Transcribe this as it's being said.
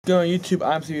Go on YouTube,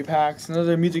 I'm CB Packs,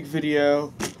 another music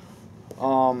video.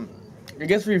 I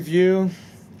guess review.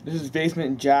 This is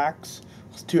Basement Jaxx,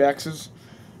 it's 2 X's.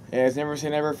 And it's Never Say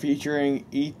Never featuring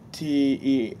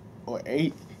ETML.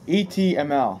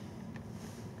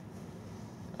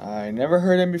 I never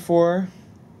heard him before.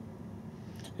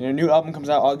 And a new album comes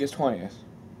out August 20th.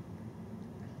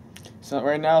 So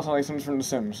right now it's like something from The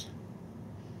Sims.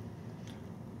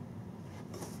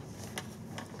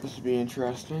 This would be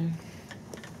interesting.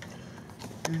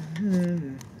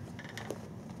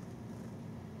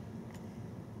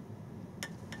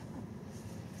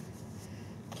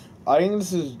 I think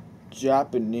this is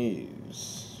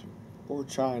Japanese or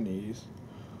Chinese.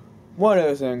 One of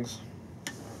those things.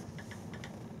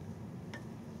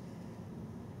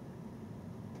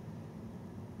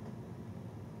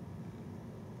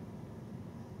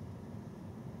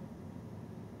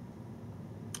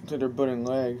 So they're putting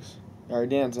legs. Or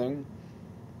dancing.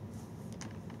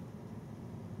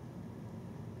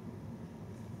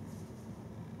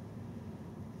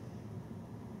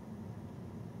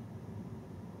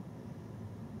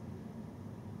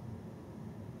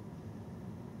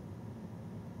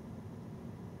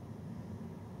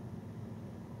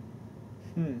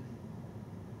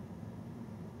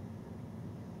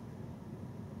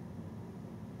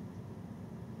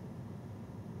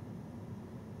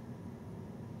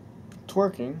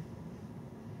 Twerking.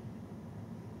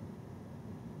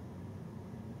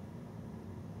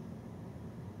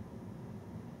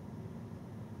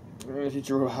 I'm gonna teach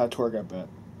you how to twerk, I bet.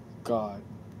 God.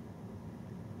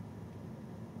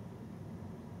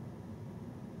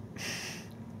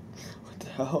 What the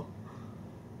hell?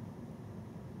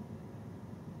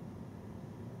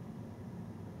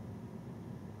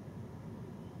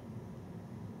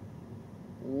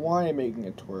 Why are you making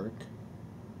it twerk?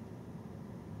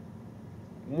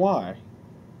 Why?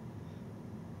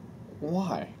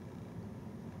 Why?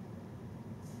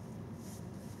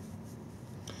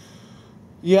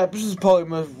 Yeah, this is probably the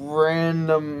most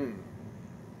random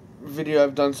video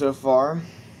I've done so far.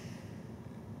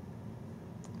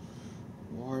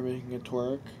 Why are you making it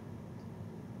twerk?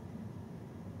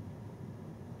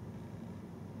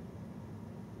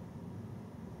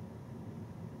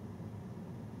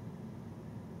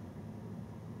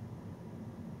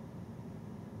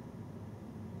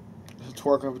 There's a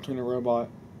twerk between a robot.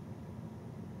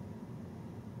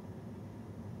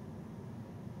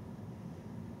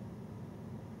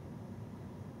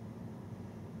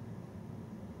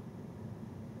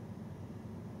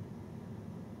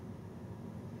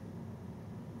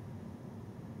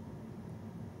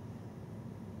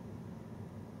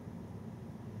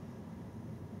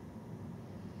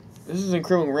 This is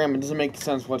incredibly random. It doesn't make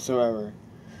sense whatsoever.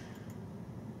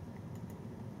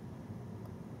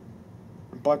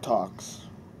 Buttocks.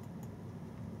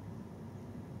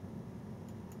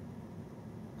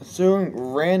 It's so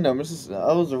random.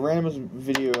 That was the randomest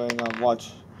video I've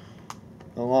watched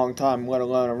in a long time, let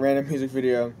alone a random music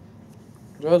video.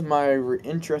 That was my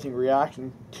interesting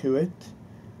reaction to it.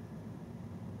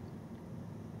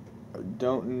 I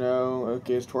don't know.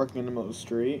 Okay, it's twerking in the middle of the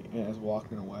street and it's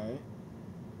walking away.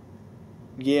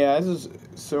 Yeah, this is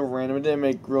so random. It didn't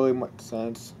make really much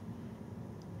sense.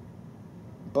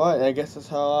 But I guess that's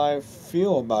how I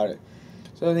feel about it.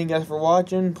 So thank you guys for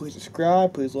watching. Please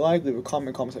subscribe, please like, leave a comment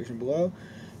in the comment section below.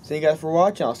 Thank you guys for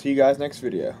watching. I'll see you guys next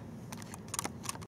video.